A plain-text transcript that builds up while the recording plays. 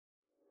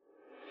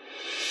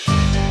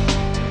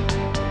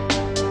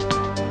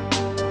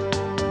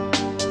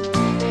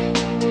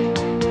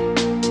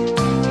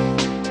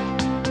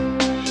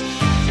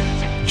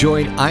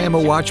Join I Am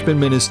a Watchman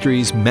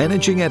Ministries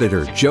Managing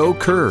Editor Joe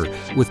Kerr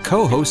with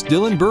co-host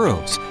Dylan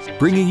Burrows,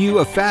 bringing you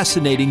a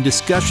fascinating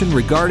discussion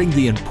regarding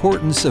the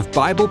importance of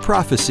Bible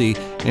prophecy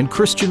and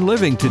Christian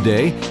living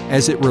today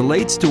as it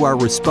relates to our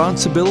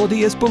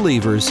responsibility as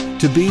believers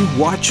to be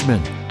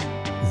watchmen.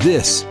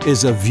 This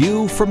is A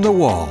View from the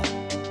Wall.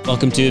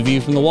 Welcome to A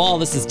View from the Wall.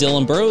 This is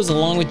Dylan Burrows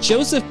along with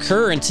Joseph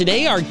Kerr, and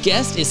today our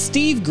guest is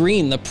Steve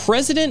Green, the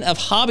president of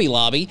Hobby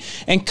Lobby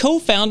and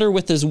co-founder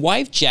with his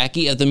wife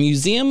Jackie of the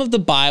Museum of the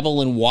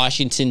Bible in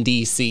Washington,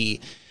 D.C.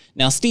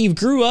 Now, Steve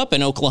grew up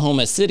in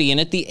Oklahoma City,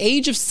 and at the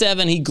age of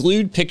 7, he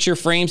glued picture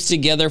frames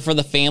together for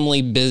the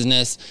family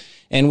business.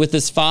 And with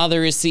his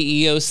father as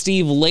CEO,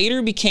 Steve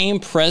later became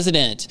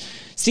president.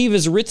 Steve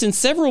has written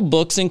several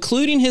books,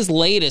 including his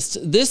latest,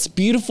 this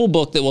beautiful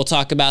book that we'll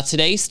talk about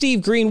today.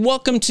 Steve Green,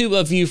 welcome to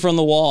A View from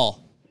the Wall.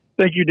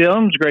 Thank you,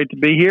 Dylan. It's great to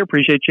be here.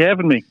 Appreciate you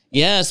having me.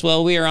 Yes,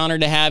 well, we are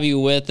honored to have you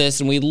with us,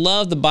 and we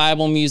love the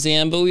Bible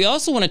Museum, but we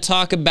also want to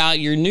talk about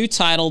your new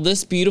title,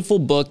 this beautiful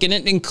book, and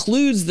it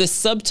includes this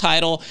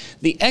subtitle,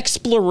 The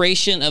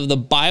Exploration of the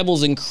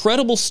Bible's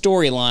Incredible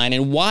Storyline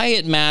and Why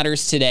It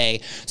Matters Today.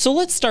 So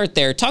let's start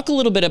there. Talk a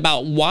little bit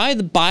about why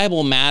the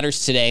Bible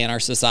matters today in our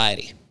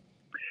society.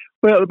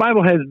 Well, the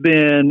Bible has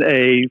been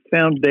a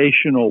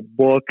foundational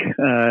book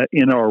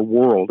in our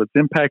world. It's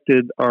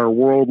impacted our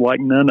world like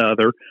none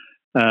other.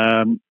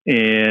 And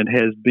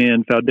has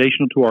been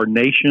foundational to our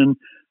nation.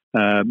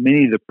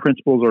 Many of the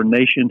principles our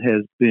nation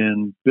has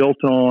been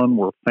built on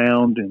were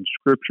found in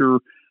Scripture.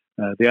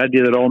 The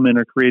idea that all men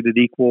are created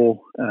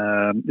equal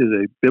is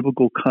a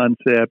biblical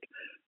concept,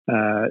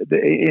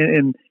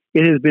 and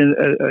it has been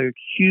a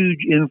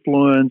huge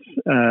influence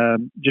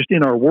just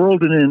in our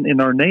world and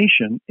in our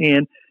nation.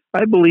 And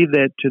I believe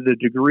that to the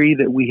degree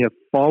that we have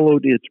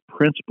followed its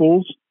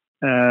principles,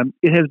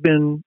 it has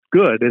been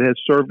good. It has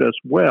served us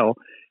well.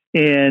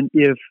 And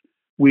if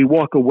we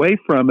walk away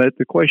from it,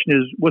 the question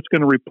is, what's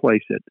going to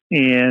replace it?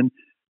 And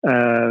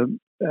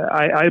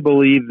I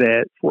believe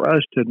that for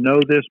us to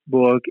know this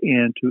book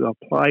and to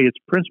apply its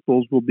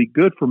principles will be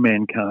good for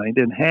mankind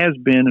and has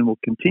been and will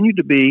continue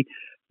to be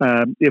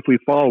if we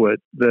follow it.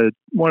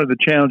 One of the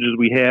challenges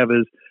we have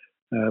is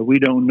we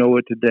don't know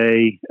it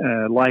today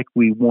like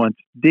we once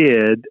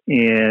did,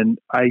 and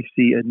I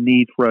see a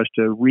need for us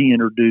to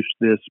reintroduce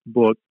this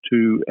book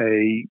to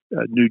a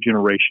new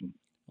generation.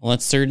 Well,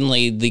 that's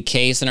certainly the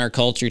case in our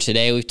culture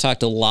today. We've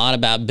talked a lot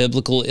about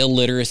biblical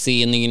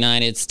illiteracy in the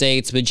United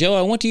States. But, Joe,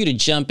 I want you to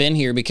jump in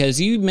here because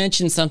you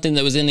mentioned something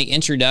that was in the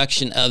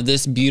introduction of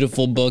this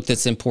beautiful book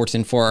that's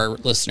important for our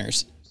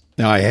listeners.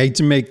 Now, I hate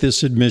to make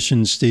this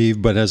admission,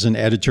 Steve, but as an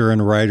editor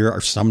and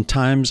writer,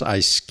 sometimes I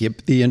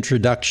skip the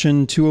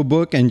introduction to a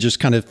book and just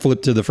kind of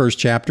flip to the first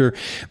chapter.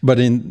 But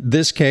in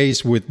this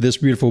case, with this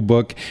beautiful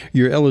book,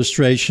 your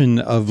illustration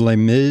of Les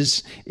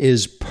Mis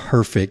is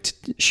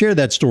perfect. Share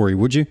that story,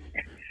 would you?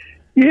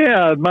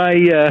 Yeah,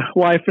 my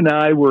wife and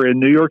I were in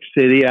New York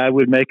City. I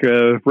would make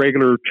a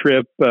regular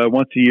trip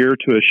once a year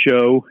to a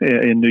show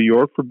in New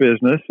York for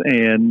business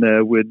and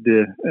would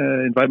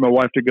invite my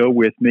wife to go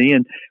with me.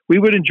 And we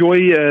would enjoy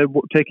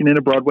taking in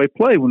a Broadway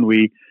play when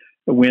we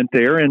went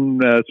there.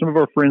 And some of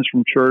our friends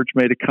from church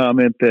made a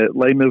comment that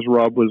Les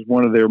Miserables was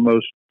one of their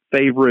most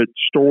favorite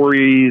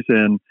stories.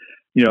 And,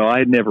 you know, I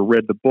had never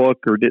read the book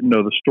or didn't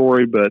know the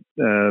story, but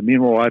me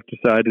and my wife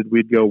decided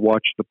we'd go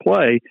watch the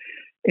play.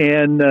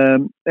 And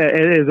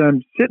as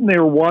I'm sitting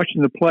there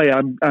watching the play,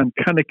 I'm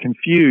kind of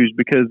confused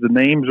because the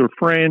names are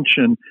French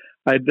and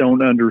I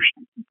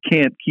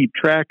can't keep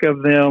track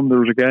of them. There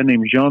was a guy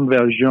named Jean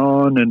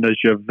Valjean and a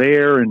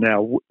Javert, and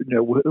now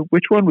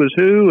which one was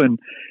who? And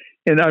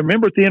I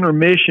remember at the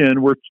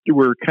intermission,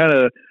 we're kind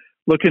of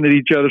looking at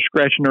each other,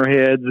 scratching our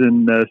heads,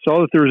 and saw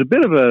that there was a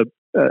bit of a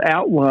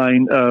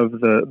outline of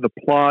the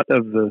plot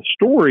of the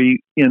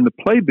story in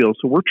the playbill.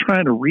 So we're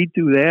trying to read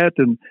through that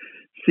and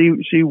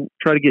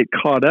try to get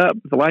caught up.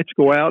 The lights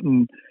go out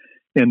and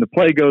the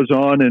play goes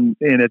on. And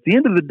at the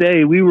end of the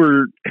day, we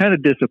were kind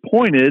of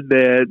disappointed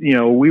that, you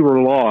know, we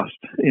were lost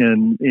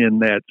in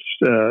that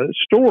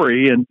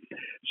story. And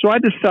so I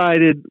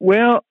decided,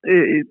 well,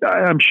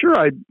 I'm sure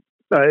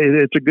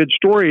it's a good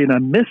story and I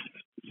missed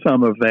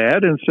some of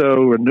that. And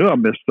so I knew I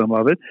missed some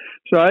of it.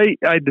 So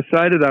I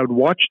decided I would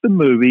watch the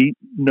movie,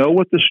 know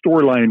what the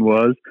storyline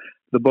was.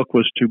 The book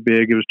was too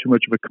big. It was too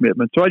much of a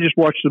commitment. So I just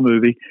watched the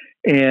movie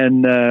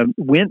and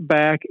went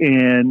back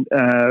and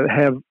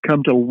have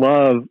come to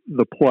love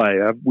the play.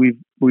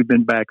 We've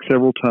been back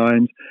several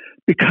times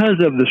because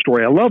of the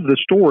story. I love the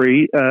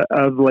story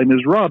of Les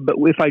Miserables, but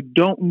if I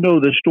don't know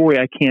the story,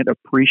 I can't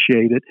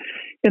appreciate it.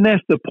 And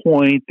that's the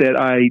point that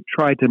I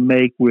try to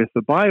make with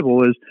the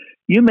Bible is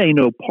you may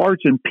know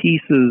parts and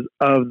pieces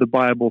of the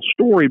Bible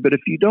story, but if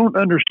you don't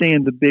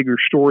understand the bigger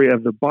story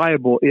of the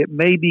Bible, it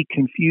may be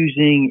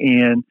confusing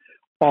and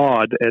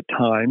odd at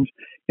times.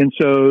 And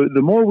so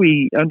the more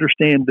we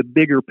understand the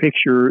bigger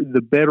picture,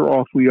 the better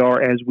off we are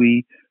as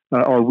we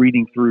are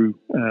reading through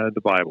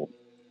the Bible.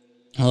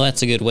 Well,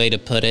 that's a good way to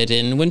put it.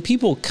 And when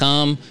people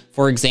come,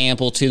 for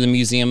example, to the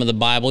Museum of the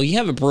Bible, you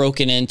have it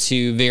broken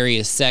into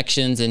various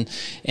sections and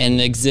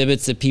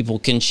exhibits that people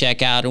can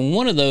check out. And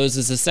one of those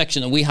is a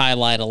section that we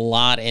highlight a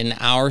lot in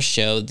our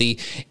show, the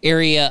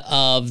area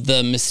of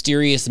the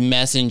mysterious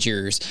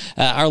messengers.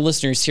 Our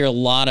listeners hear a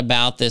lot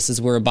about this as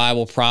we're a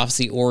Bible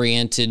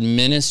prophecy-oriented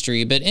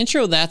ministry. But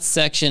intro that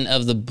section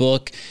of the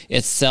book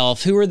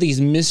itself. Who are these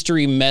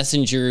mystery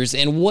messengers,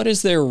 and what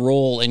is their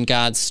role in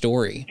God's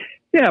story?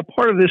 Yeah,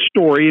 part of this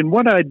story, and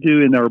what I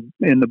do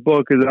in the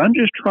book is I'm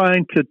just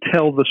trying to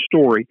tell the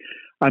story.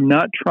 I'm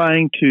not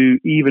trying to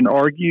even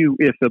argue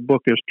if the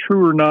book is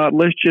true or not.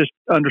 Let's just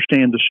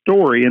understand the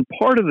story. And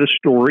part of the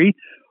story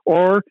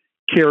are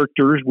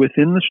characters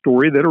within the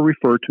story that are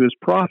referred to as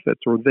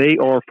prophets, or they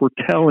are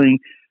foretelling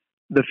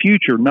the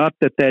future. Not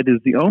that that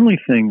is the only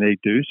thing they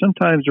do.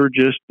 Sometimes they're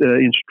just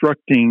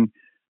instructing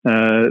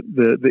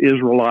the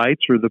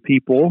Israelites or the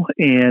people,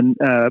 and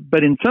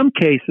but in some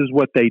cases,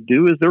 what they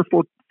do is they're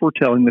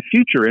foretelling the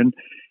future,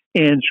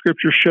 and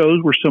Scripture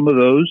shows where some of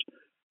those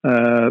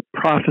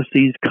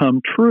prophecies come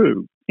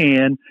true.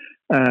 And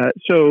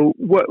so,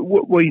 what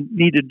we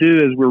need to do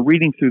as we're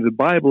reading through the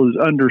Bible is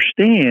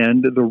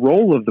understand the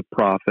role of the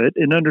prophet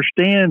and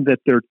understand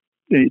that they're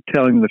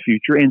telling the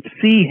future, and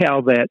see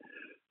how that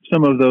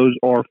some of those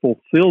are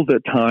fulfilled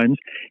at times.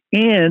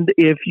 And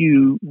if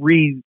you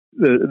read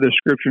the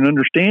Scripture and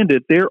understand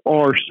it, there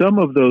are some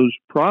of those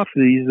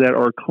prophecies that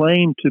are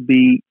claimed to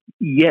be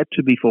yet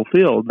to be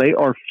fulfilled. They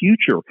are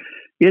future.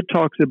 It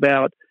talks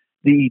about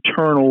the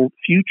eternal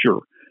future.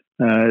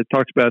 It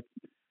talks about,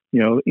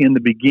 in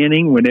the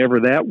beginning,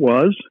 whenever that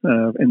was,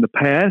 in the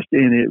past,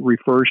 and it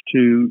refers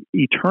to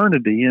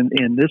eternity.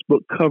 And this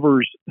book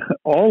covers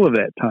all of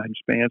that time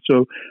span.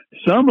 So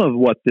some of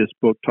what this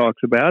book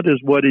talks about is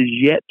what is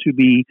yet to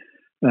be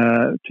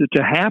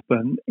to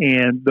happen,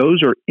 and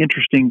those are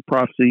interesting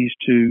prophecies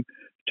to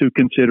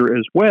consider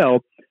as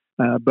well.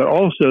 But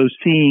also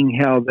seeing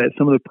how that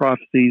some of the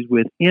prophecies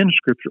within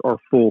Scripture are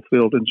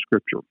fulfilled in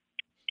Scripture.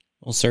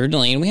 Well,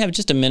 certainly. And we have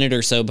just a minute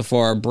or so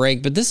before our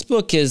break, but this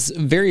book is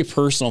very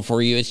personal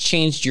for you. It's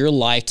changed your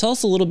life. Tell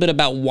us a little bit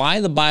about why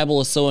the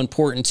Bible is so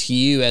important to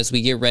you as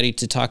we get ready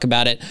to talk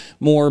about it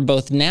more,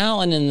 both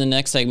now and in the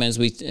next segment as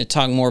we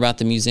talk more about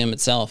the museum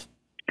itself.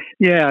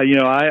 Yeah,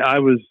 I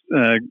was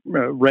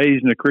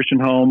raised in a Christian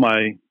home.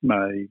 My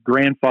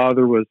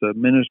grandfather was a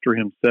minister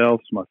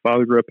himself, so my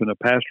father grew up in a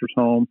pastor's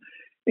home,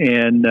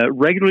 and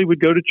regularly would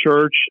go to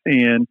church.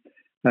 And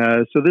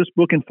so this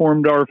book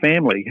informed our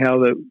family, how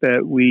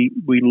that we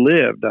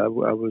lived. I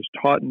was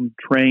taught and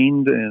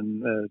trained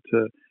and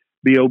to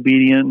be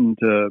obedient and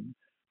to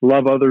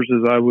love others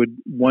as I would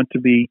want to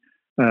be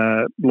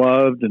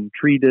loved and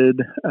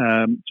treated.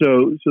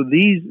 So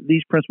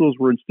these principles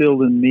were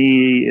instilled in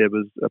me. It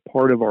was a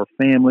part of our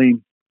family,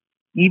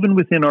 even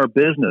within our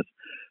business.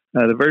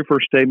 The very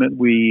first statement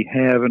we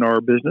have in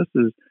our business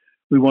is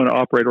we want to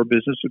operate our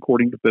business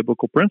according to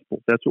biblical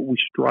principles. That's what we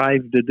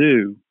strive to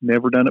do.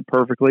 Never done it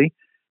perfectly.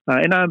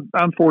 And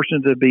I'm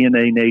fortunate to be in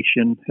a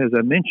nation, as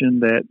I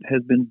mentioned, that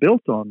has been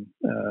built on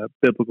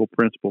biblical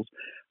principles.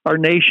 Our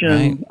nation,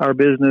 right, our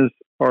business,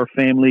 our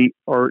family,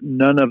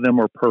 none of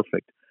them are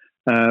perfect.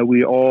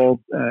 We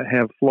all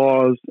have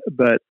flaws,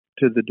 but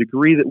to the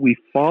degree that we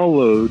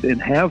followed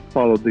and have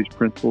followed these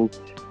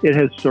principles, it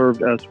has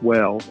served us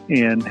well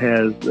and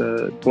has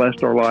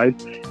blessed our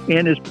lives,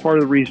 and is part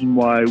of the reason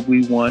why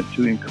we want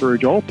to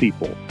encourage all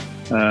people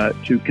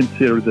to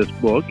consider this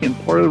book, and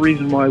part of the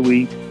reason why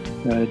we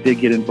did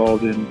get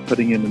involved in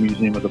putting in the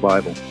Museum of the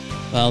Bible.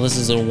 Well, this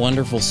is a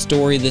wonderful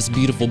story, this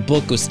beautiful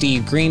book with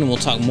Steve Green, and we'll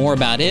talk more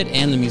about it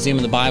and the Museum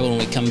of the Bible when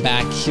we come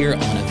back here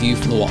on A View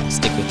from the Wall.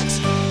 Stick with us.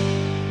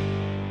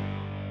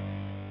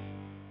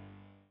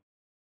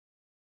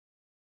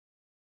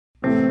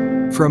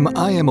 From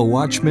I Am a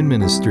Watchman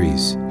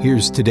Ministries,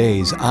 here's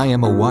today's I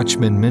Am a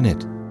Watchman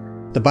Minute.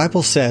 The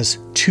Bible says,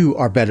 2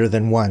 are better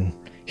than 1.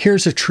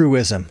 Here's a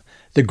truism.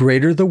 The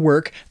greater the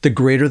work, the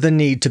greater the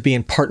need to be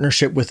in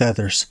partnership with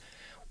others.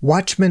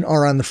 Watchmen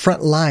are on the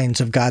front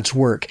lines of God's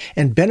work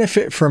and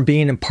benefit from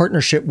being in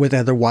partnership with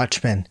other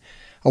watchmen.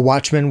 A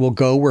watchman will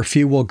go where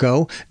few will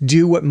go,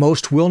 do what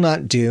most will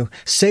not do,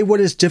 say what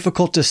is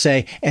difficult to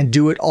say, and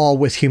do it all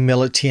with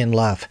humility and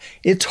love.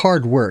 It's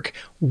hard work.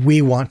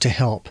 We want to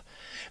help.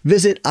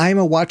 Visit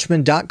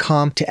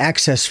IamAWatchman.com to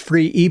access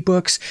free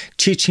ebooks,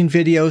 teaching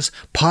videos,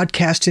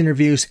 podcast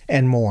interviews,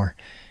 and more.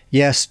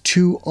 Yes,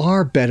 2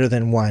 are better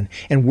than 1,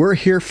 and we're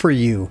here for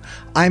you.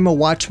 I'm a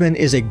Watchman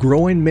is a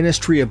growing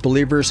ministry of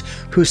believers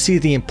who see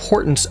the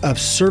importance of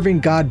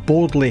serving God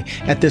boldly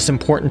at this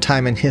important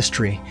time in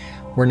history.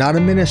 We're not a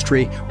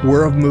ministry,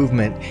 we're a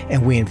movement,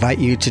 and we invite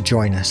you to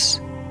join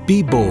us.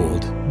 Be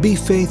bold, be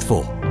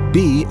faithful,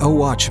 be a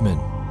watchman.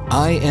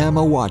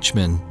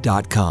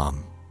 IamAWatchman.com.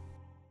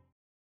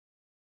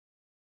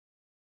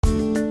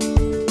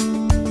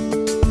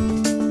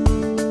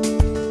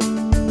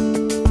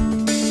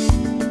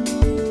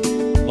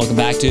 Welcome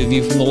back to A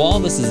View from the Wall.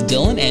 This is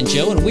Dylan and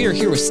Joe, and we are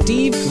here with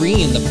Steve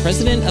Green, the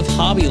president of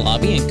Hobby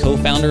Lobby and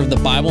co-founder of the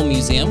Bible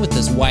Museum with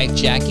his wife,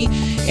 Jackie.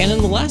 And in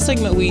the last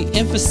segment, we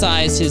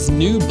emphasized his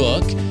new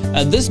book,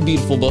 this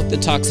beautiful book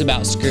that talks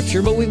about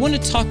Scripture, but we want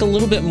to talk a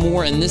little bit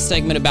more in this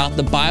segment about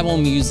the Bible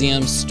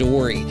Museum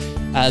story.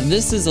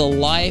 This is a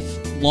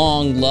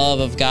lifelong love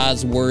of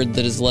God's Word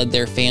that has led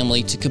their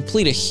family to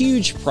complete a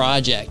huge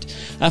project.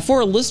 For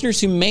our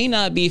listeners who may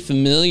not be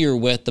familiar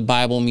with the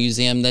Bible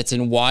Museum that's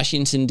in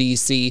Washington,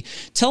 D.C.,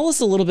 tell us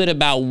a little bit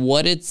about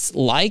what it's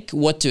like,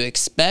 what to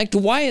expect,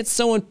 why it's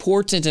so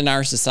important in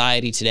our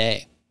society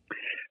today.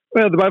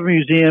 Well, the Bible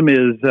Museum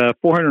is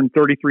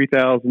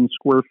 433,000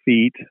 square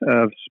feet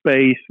of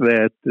space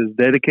that is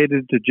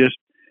dedicated to just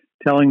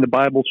telling the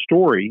Bible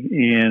story.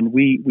 And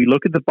we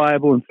look at the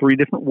Bible in three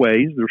different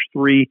ways. There's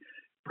three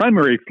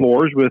primary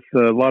floors with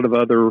a lot of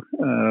other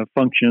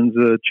functions,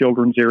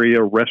 children's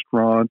area,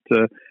 restaurant.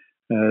 The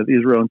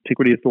Israel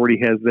Antiquity Authority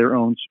has their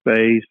own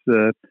space.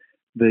 The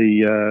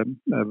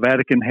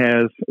Vatican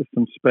has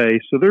some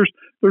space. So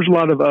there's a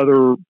lot of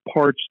other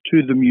parts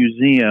to the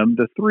museum.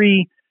 The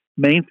three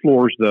main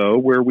floors, though,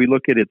 where we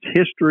look at its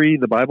history,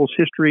 the Bible's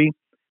history,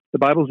 the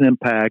Bible's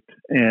impact,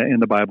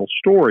 and the Bible's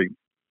story.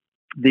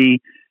 The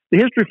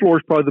history floor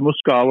is probably the most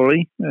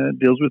scholarly,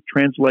 deals with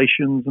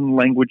translations and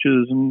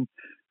languages, and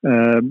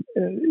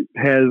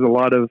has a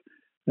lot of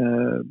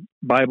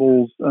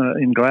Bibles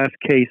in glass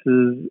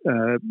cases,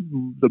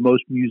 the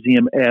most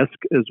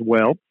museum-esque as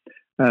well.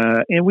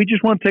 And we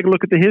just want to take a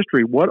look at the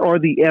history. What are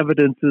the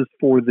evidences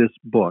for this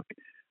book?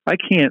 I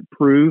can't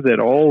prove that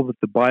all that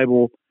the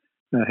Bible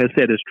has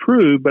said is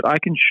true, but I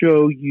can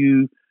show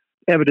you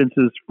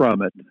evidences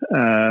from it.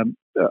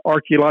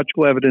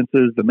 Archaeological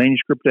evidences, the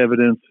manuscript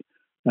evidence,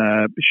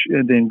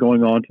 and then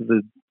going on to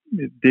the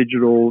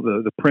digital,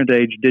 the print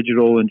age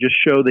digital, and just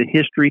show the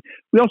history.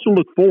 We also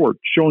look forward,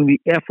 showing the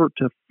effort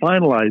to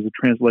finalize the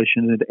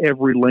translation into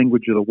every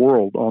language of the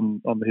world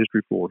on the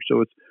history floor.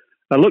 So it's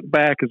a look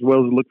back as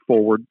well as a look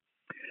forward.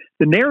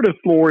 The narrative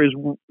floor is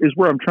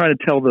where I'm trying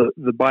to tell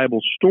the Bible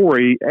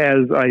story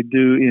as I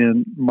do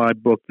in my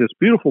book, this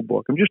beautiful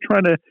book. I'm just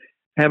trying to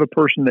have a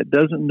person that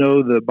doesn't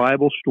know the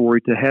Bible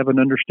story to have an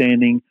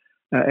understanding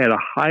at a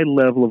high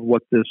level of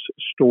what this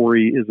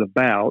story is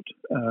about.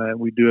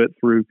 We do it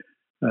through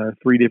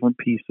three different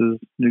pieces.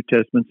 New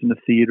Testament's in the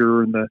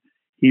theater, and the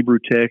Hebrew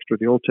text or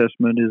the Old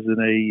Testament is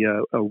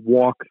in a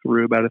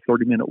walkthrough, about a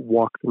 30-minute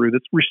walkthrough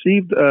that's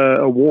received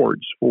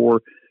awards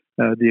for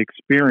the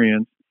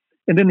experience.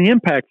 And then the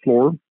impact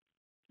floor,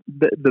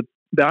 the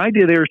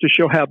idea there is to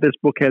show how this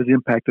book has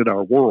impacted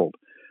our world,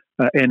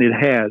 and it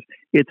has.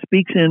 It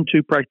speaks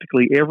into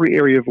practically every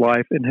area of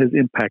life and has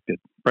impacted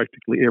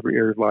practically every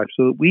area of life.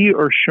 So we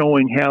are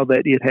showing how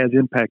that it has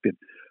impacted,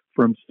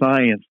 from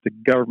science to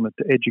government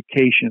to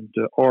education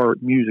to art,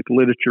 music,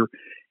 literature.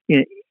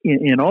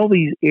 In all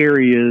these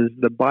areas,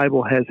 the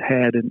Bible has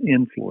had an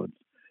influence.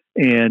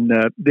 And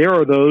there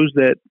are those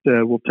that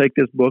will take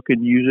this book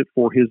and use it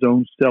for his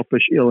own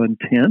selfish ill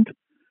intent.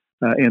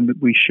 And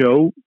we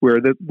show where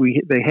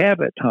they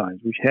have at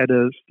times. We had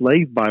a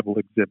slave Bible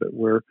exhibit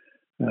where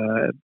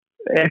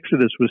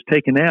Exodus was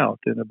taken out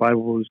and the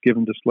Bible was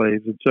given to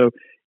slaves. And so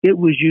it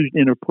was used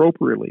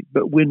inappropriately.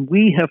 But when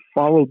we have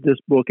followed this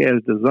book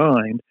as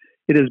designed,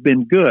 it has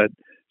been good.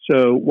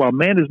 So while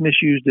man has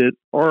misused it,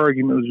 our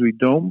argument is we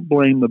don't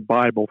blame the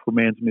Bible for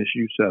man's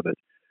misuse of it.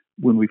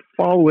 When we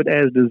follow it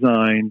as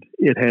designed,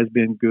 it has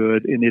been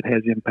good and it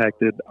has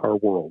impacted our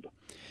world.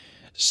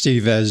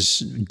 Steve,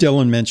 as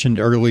Dylan mentioned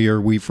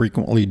earlier, we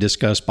frequently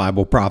discuss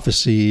Bible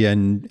prophecy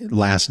and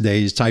last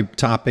days type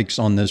topics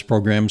on this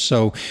program.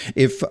 So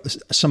if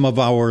some of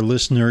our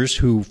listeners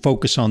who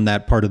focus on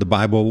that part of the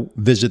Bible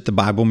visit the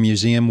Bible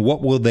Museum,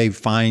 what will they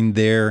find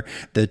there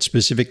that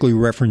specifically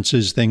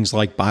references things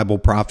like Bible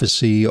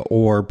prophecy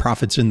or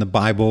prophets in the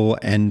Bible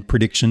and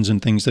predictions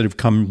and things that have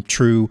come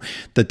true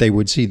that they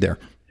would see there?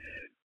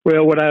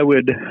 Well, what I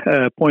would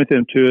point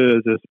them to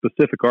is a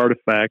specific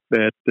artifact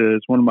that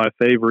is one of my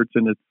favorites,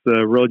 and it's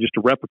really just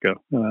a replica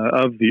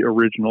of the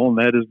original, and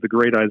that is the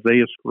Great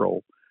Isaiah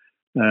Scroll.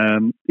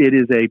 It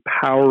is a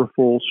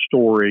powerful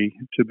story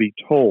to be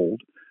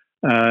told.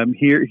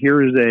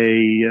 Here is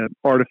a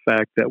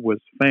artifact that was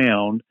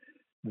found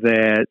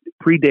that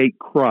predate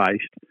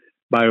Christ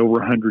by over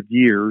 100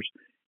 years,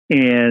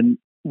 and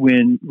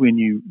when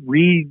you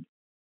read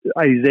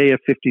Isaiah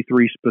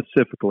 53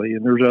 specifically,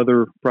 and there's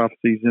other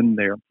prophecies in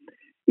there,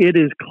 it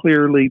is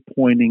clearly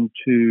pointing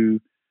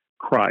to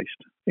Christ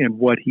and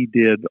what he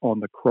did on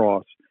the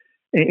cross.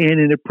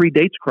 And it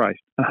predates Christ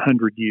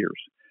 100 years.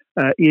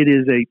 It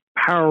is a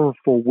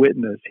powerful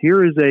witness.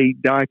 Here is a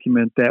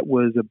document that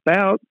was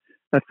about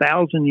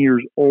 1,000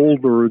 years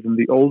older than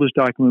the oldest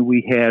document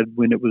we had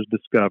when it was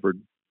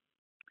discovered.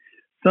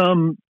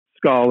 Some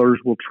scholars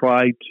will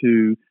try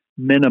to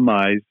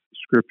minimize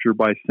Scripture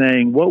by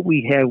saying what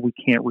we have we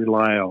can't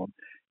rely on.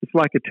 It's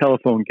like a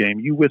telephone game.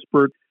 You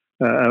whisper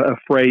a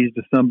phrase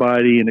to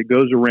somebody and it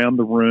goes around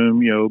the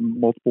room.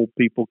 Multiple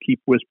people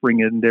keep whispering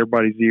it in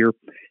everybody's ear.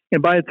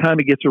 And by the time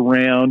it gets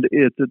around,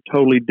 it's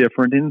totally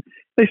different. And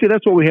They say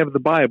that's what we have in the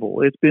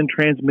Bible. It's been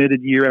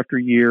transmitted year after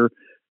year,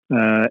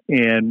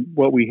 and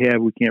what we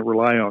have we can't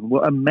rely on.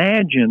 Well,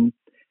 imagine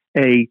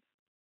a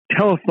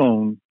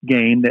telephone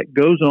game that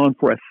goes on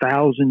for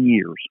 1,000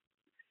 years.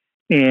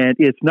 And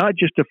it's not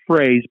just a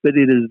phrase, but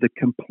it is the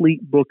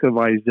complete book of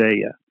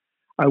Isaiah.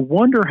 I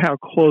wonder how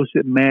close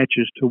it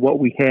matches to what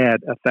we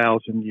had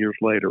 1,000 years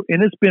later.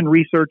 And it's been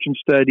researched and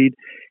studied,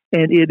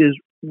 and it is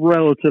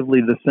relatively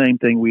the same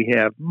thing we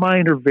have.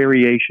 Minor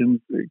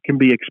variations can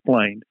be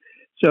explained.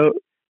 So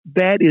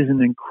that is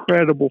an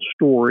incredible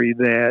story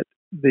that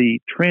the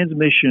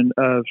transmission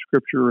of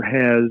Scripture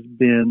has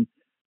been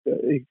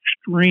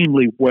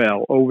extremely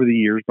well over the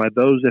years by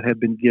those that have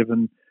been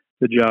given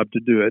the job to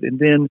do it. And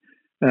then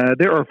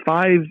there are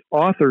 5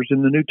 authors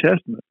in the New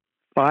Testament,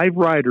 5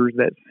 writers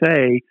that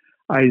say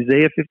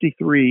Isaiah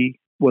 53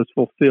 was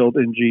fulfilled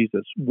in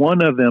Jesus.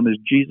 One of them is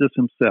Jesus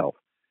himself.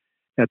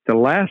 At the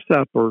Last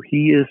Supper,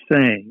 he is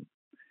saying,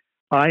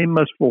 I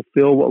must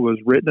fulfill what was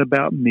written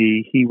about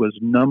me. He was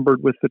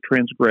numbered with the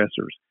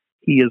transgressors.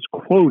 He is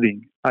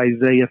quoting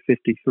Isaiah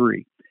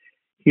 53.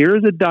 Here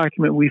is a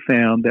document we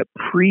found that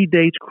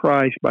predates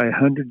Christ by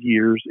 100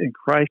 years, and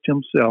Christ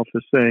himself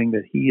is saying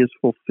that he is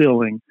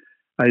fulfilling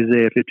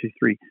Isaiah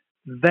 53.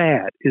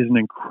 That is an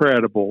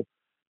incredible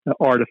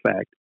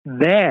artifact.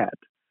 That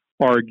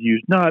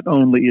argues not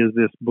only is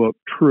this book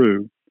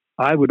true,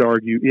 I would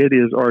argue it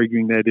is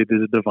arguing that it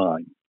is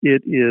divine.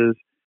 It is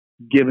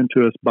given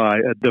to us by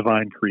a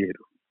divine creator.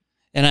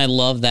 And I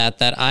love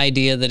that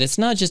idea that it's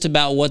not just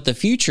about what the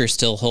future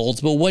still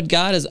holds, but what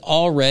God has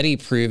already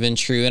proven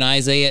true. And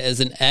Isaiah is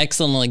an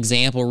excellent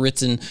example,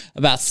 written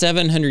about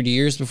 700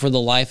 years before the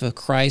life of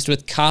Christ,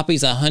 with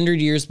copies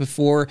 100 years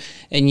before,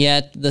 and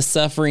yet the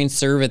suffering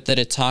servant that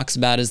it talks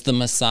about is the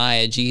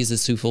Messiah,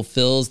 Jesus, who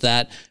fulfills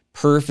that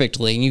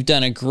perfectly. And you've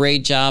done a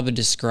great job of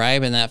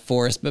describing that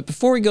for us. But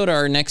before we go to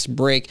our next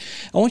break,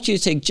 I want you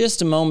to take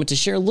just a moment to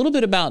share a little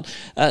bit about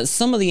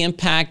some of the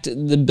impact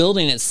the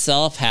building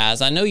itself has.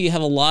 I know you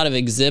have a lot of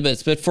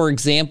exhibits, but for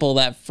example,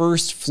 that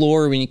first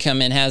floor when you come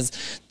in has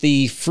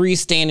the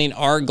freestanding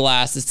art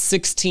glass. It's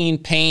 16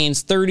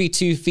 panes,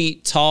 32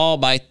 feet tall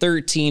by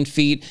 13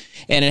 feet,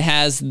 and it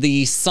has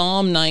the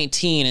Psalm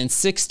 19 in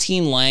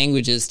 16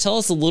 languages. Tell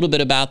us a little bit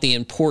about the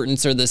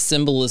importance or the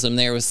symbolism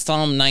there with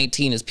Psalm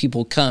 19 as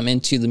people come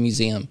into the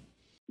museum.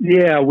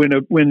 Yeah,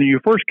 when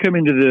you first come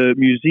into the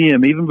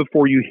museum, even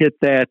before you hit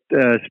that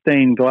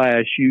stained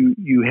glass,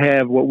 you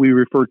have what we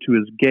refer to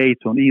as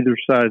gates on either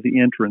side of the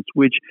entrance,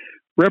 which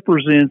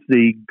represents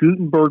the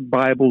Gutenberg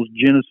Bible's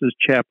Genesis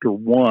chapter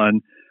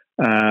 1.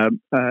 And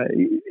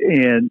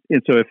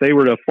so if they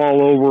were to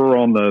fall over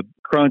on the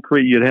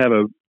concrete, you'd have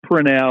a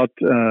printout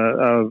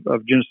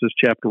of Genesis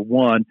chapter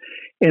 1.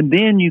 And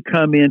then you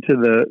come into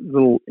the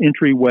little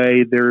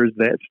entryway. There's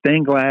that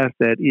stained glass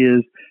that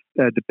is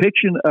a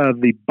depiction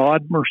of the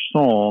Bodmer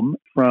Psalm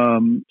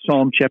from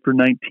Psalm chapter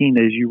 19,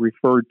 as you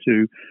referred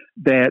to,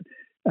 that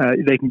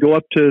they can go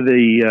up to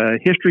the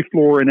history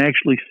floor and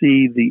actually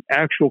see the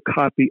actual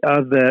copy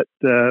of that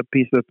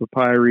piece of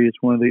papyri.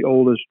 It's one of the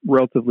oldest,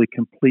 relatively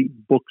complete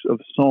books of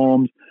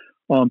Psalms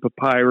on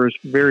papyrus,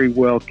 very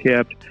well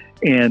kept,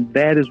 and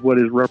that is what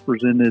is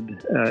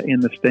represented in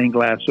the stained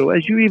glass. So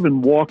as you're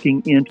even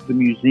walking into the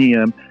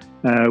museum,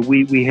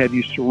 we have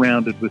you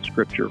surrounded with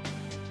Scripture.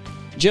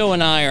 Joe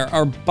and I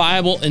are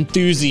Bible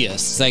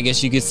enthusiasts, I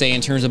guess you could say, in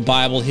terms of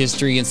Bible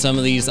history and some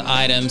of these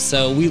items.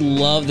 So we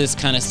love this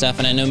kind of stuff,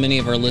 and I know many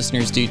of our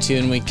listeners do too.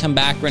 And when we come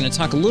back, we're going to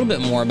talk a little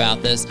bit more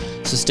about this.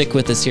 So stick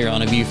with us here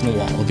on A View from the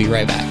Wall. We'll be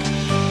right back.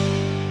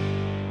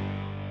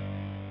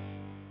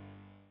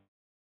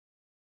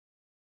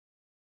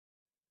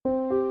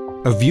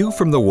 A View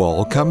from the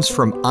Wall comes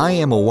from I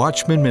Am a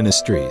Watchman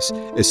Ministries,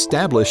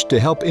 established to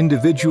help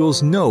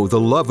individuals know the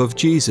love of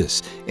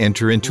Jesus,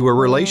 enter into a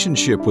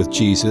relationship with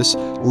Jesus,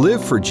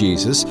 live for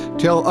Jesus,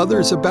 tell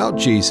others about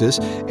Jesus,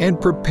 and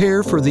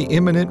prepare for the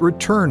imminent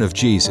return of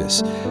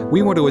Jesus.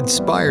 We want to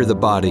inspire the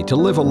body to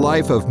live a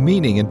life of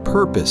meaning and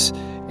purpose.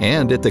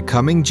 And at the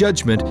coming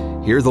judgment,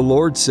 hear the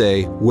Lord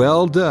say,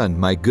 "Well done,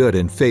 my good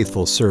and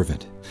faithful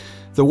servant."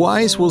 The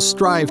wise will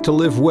strive to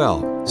live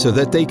well, so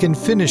that they can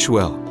finish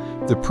well.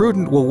 The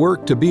prudent will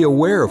work to be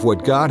aware of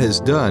what God has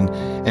done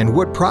and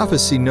what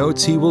prophecy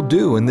notes He will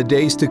do in the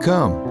days to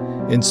come.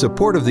 In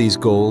support of these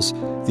goals,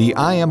 the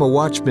I Am a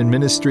Watchman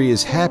ministry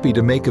is happy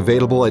to make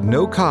available at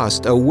no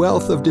cost a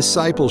wealth of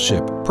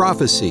discipleship,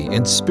 prophecy,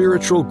 and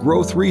spiritual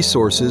growth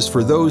resources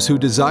for those who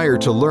desire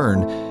to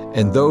learn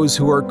and those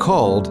who are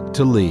called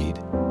to lead.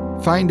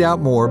 Find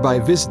out more by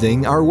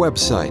visiting our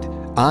website,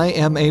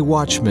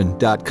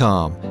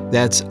 iamawatchman.com.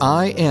 That's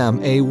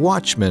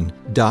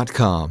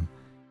iamawatchman.com.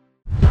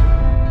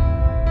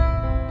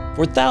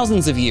 For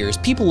thousands of years,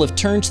 people have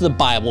turned to the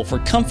Bible for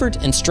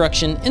comfort,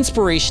 instruction,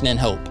 inspiration, and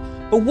hope.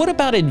 But what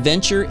about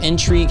adventure,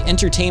 intrigue,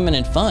 entertainment,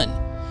 and fun?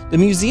 The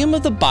Museum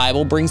of the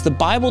Bible brings the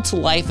Bible to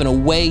life in a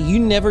way you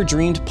never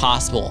dreamed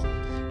possible.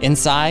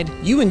 Inside,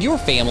 you and your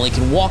family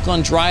can walk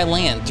on dry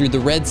land through the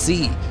Red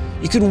Sea.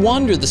 You can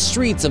wander the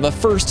streets of a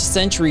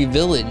first-century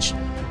village,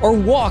 or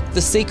walk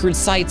the sacred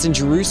sites in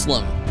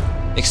Jerusalem.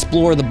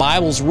 Explore the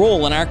Bible's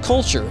role in our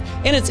culture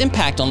and its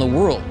impact on the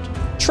world.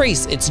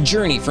 Trace its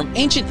journey from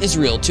ancient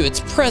Israel to its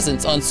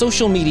presence on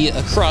social media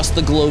across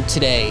the globe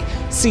today.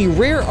 See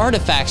rare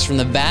artifacts from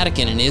the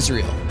Vatican and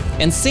Israel.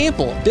 And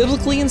sample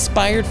biblically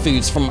inspired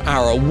foods from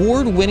our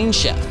award-winning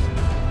chef.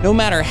 No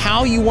matter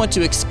how you want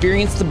to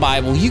experience the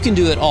Bible, you can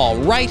do it all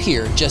right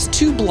here, just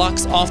 2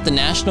 blocks off the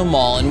National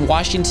Mall in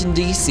Washington,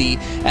 D.C.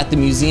 at the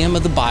Museum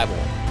of the Bible.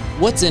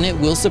 What's in it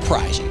will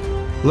surprise you.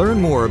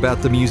 Learn more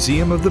about the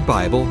Museum of the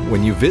Bible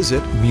when you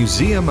visit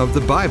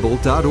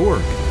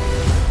museumofthebible.org.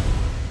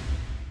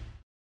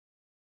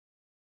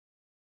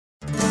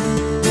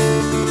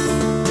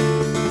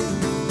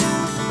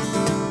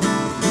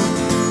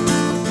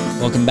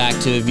 Welcome back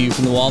to A View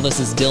from the Wall.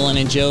 This is Dylan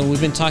and Joe, and we've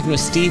been talking with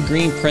Steve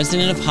Green,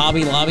 president of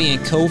Hobby Lobby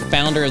and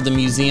co-founder of the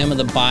Museum of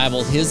the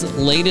Bible. His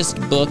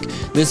latest book,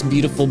 this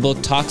beautiful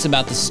book, talks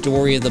about the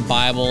story of the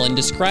Bible and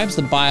describes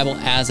the Bible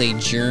as a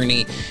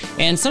journey.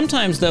 And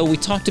sometimes, though, we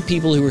talk to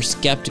people who are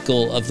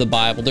skeptical of the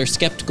Bible. They're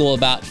skeptical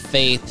about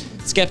faith,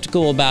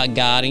 skeptical about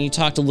God, and you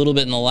talked a little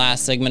bit in the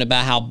last segment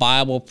about how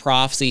Bible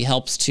prophecy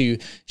helps to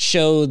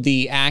show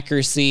the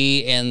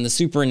accuracy and the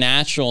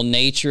supernatural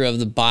nature of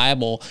the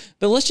Bible.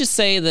 But let's just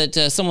say that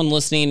someone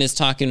listening is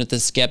talking with a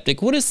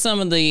skeptic. What is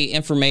some of the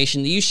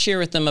information that you share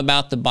with them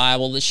about the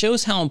Bible that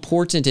shows how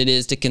important it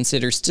is to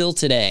consider still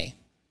today?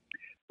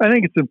 I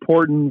think it's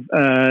important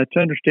to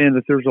understand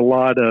that there's a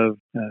lot of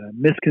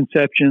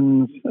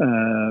misconceptions,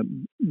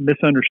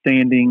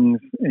 misunderstandings,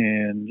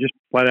 and just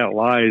flat out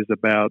lies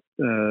about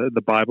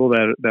the Bible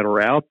that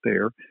are out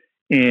there.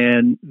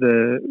 And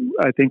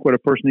I think what a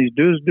person needs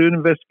to do is do an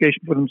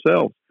investigation for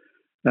themselves.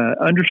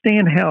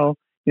 Understand how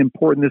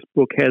important this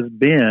book has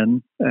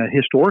been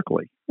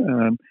historically.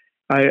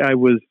 I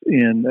was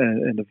in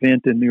an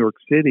event in New York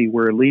City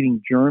where a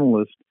leading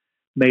journalist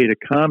made a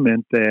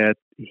comment that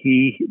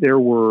there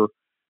were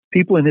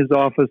people in his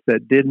office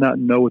that did not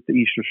know what the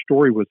Easter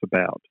story was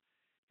about.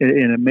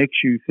 And it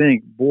makes you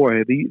think,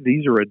 boy,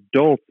 these are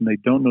adults and they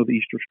don't know the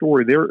Easter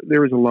story.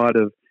 There is a lot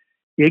of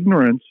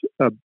ignorance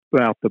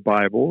about the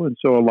Bible, and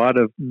so a lot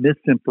of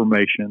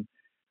misinformation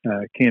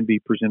can be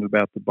presented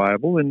about the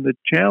Bible. And the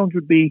challenge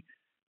would be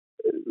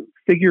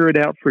figure it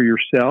out for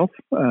yourself,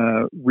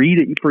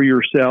 read it for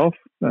yourself.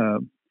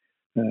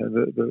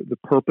 The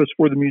purpose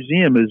for the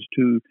museum is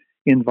to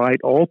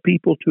invite all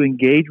people to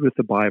engage with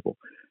the Bible.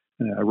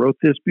 I wrote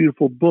this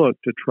beautiful book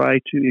to try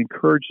to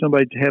encourage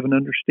somebody to have an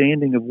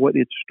understanding of what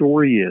its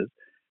story is.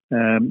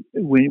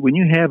 When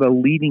you have a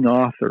leading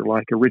author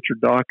like a Richard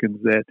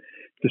Dawkins that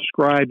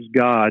describes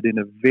God in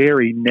a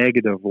very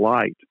negative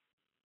light,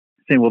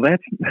 saying, well,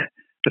 that's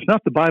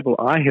not the Bible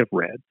I have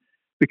read,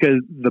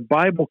 because the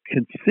Bible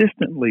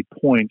consistently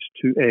points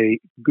to a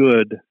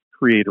good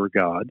creator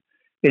God,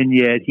 and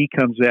yet he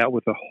comes out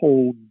with a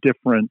whole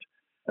different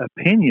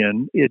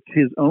opinion. It's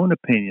his own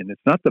opinion.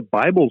 It's not the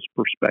Bible's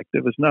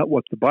perspective. It's not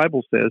what the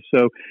Bible says.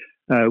 So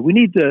we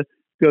need to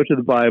go to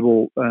the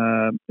Bible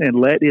and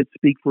let it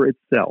speak for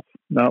itself,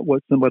 not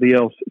what somebody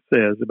else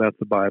says about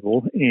the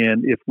Bible.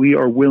 And if we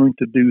are willing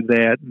to do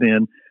that,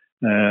 then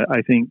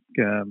I think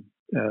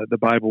the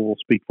Bible will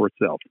speak for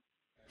itself.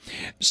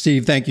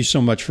 Steve, thank you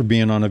so much for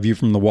being on A View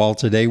from the Wall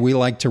today. We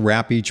like to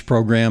wrap each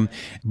program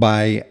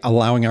by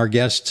allowing our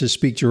guests to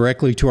speak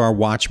directly to our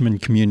Watchman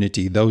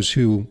community, those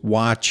who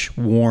watch,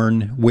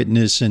 warn,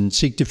 witness, and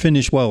seek to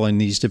finish well in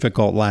these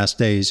difficult last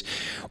days.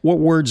 What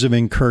words of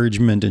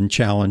encouragement and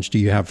challenge do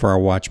you have for our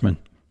Watchmen?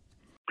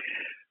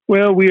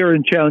 Well, we are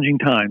in challenging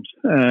times.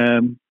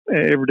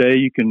 Every day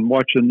you can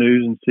watch the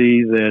news and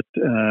see that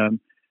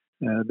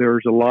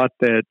there's a lot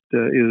that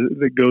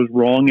goes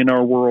wrong in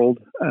our world.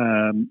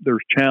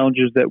 There's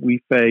challenges that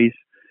we face.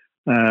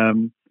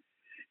 And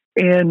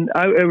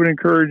I would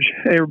encourage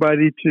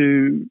everybody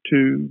to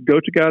go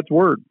to God's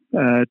Word,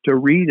 to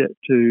read it,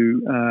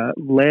 to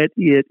let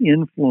it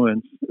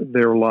influence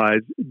their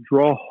lives,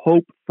 draw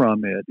hope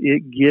from it.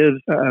 It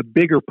gives a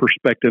bigger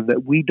perspective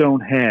that we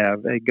don't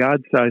have, a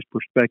God-sized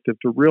perspective,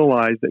 to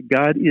realize that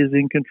God is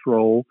in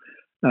control.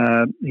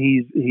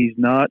 He's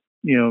not,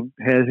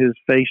 has his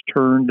face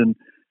turned and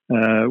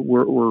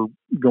we're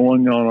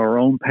going on our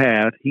own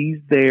path. He's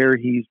there.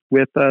 He's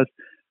with us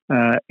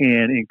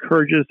and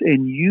encourages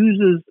and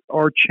uses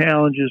our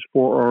challenges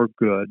for our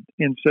good.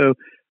 And so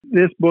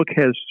this book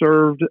has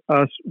served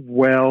us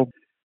well.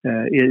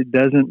 It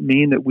doesn't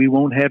mean that we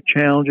won't have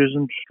challenges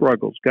and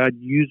struggles. God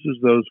uses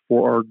those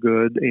for our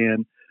good.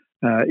 And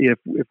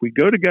if we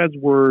go to God's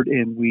Word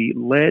and we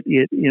let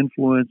it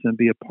influence and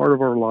be a part of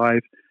our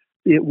life,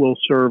 it will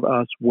serve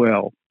us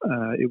well.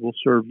 It will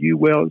serve you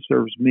well. It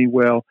serves me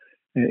well,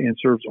 and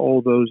serves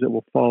all those that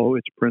will follow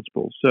its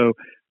principles. So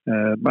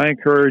I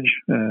encourage,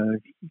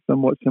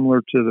 somewhat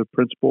similar to the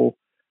principle,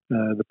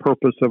 the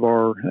purpose of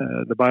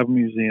the Bible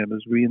Museum,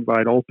 is we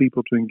invite all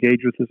people to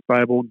engage with this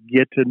Bible,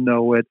 get to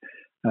know it,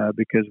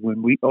 because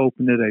when we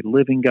open it, a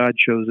living God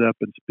shows up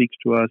and speaks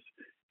to us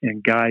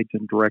and guides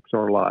and directs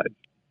our lives.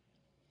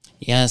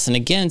 Yes, and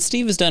again,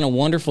 Steve has done a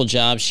wonderful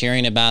job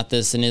sharing about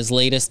this in his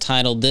latest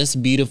title, This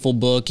Beautiful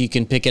Book. You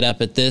can pick it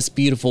up at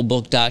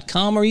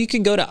thisbeautifulbook.com, or you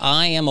can go to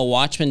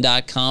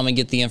IamAWatchman.com and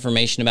get the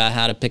information about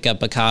how to pick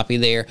up a copy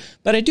there.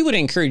 But I do want to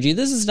encourage you,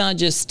 this is not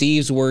just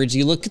Steve's words.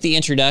 You look at the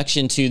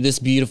introduction to This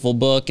Beautiful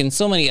Book and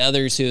so many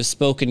others who have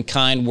spoken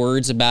kind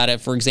words about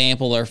it. For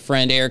example, our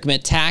friend Eric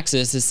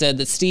Metaxas has said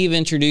that Steve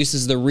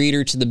introduces the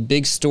reader to the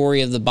big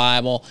story of the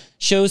Bible,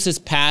 shows his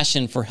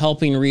passion for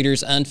helping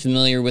readers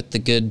unfamiliar with the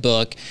good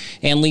book.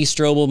 And Lee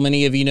Strobel,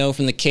 many of you know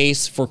from The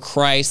Case for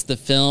Christ, the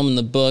film and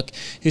the book,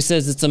 who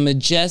says it's a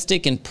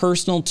majestic and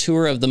personal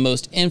tour of the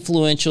most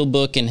influential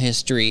book in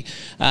history.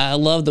 I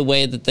love the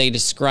way that they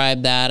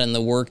describe that and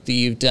the work that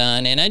you've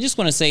done. And I just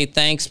want to say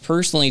thanks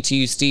personally to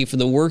you, Steve, for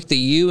the work that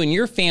you and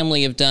your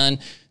family have done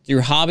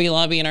through Hobby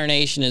Lobby in our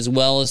nation, as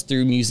well as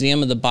through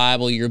Museum of the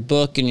Bible, your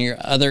book, and your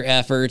other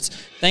efforts.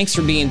 Thanks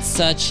for being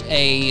such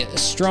a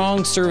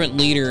strong servant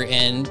leader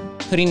and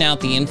putting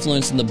out the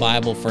influence in the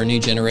Bible for a new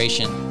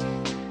generation.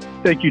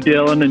 Thank you,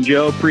 Dylan and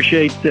Joe.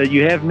 Appreciate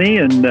you having me,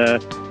 and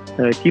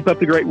keep up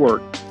the great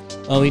work.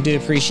 Well, we do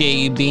appreciate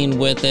you being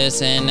with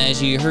us, and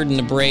as you heard in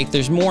the break,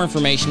 there's more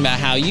information about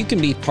how you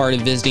can be part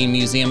of visiting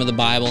Museum of the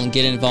Bible and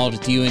get involved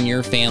with you and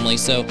your family.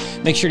 So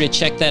make sure to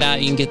check that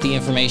out. You can get the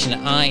information at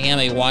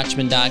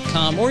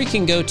IamAWatchman.com, or you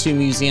can go to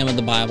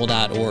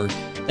museumofthebible.org.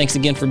 Thanks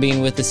again for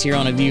being with us here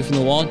on A View from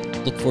the Wall.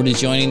 Look forward to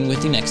joining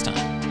with you next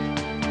time.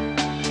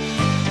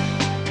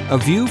 A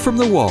View from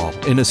the Wall,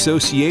 in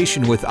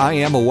association with I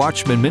Am a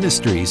Watchman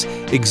Ministries,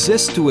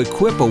 exists to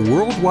equip a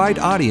worldwide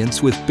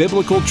audience with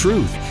biblical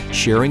truth,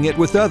 sharing it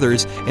with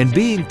others, and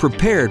being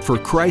prepared for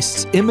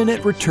Christ's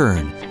imminent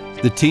return.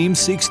 The team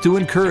seeks to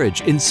encourage,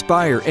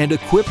 inspire, and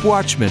equip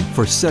watchmen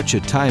for such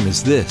a time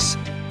as this.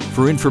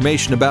 For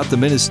information about the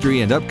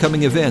ministry and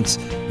upcoming events,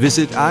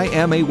 visit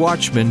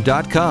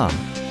IamAWatchman.com.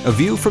 A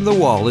View from the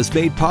Wall is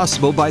made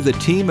possible by the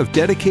team of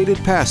dedicated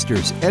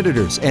pastors,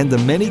 editors, and the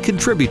many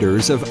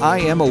contributors of I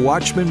Am a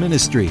Watchman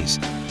Ministries.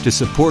 To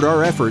support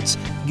our efforts,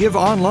 give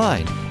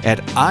online at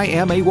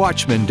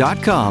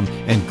IamAWatchman.com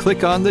and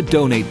click on the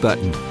Donate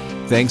button.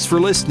 Thanks for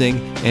listening,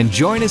 and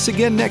join us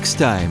again next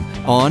time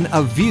on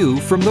A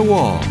View from the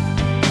Wall.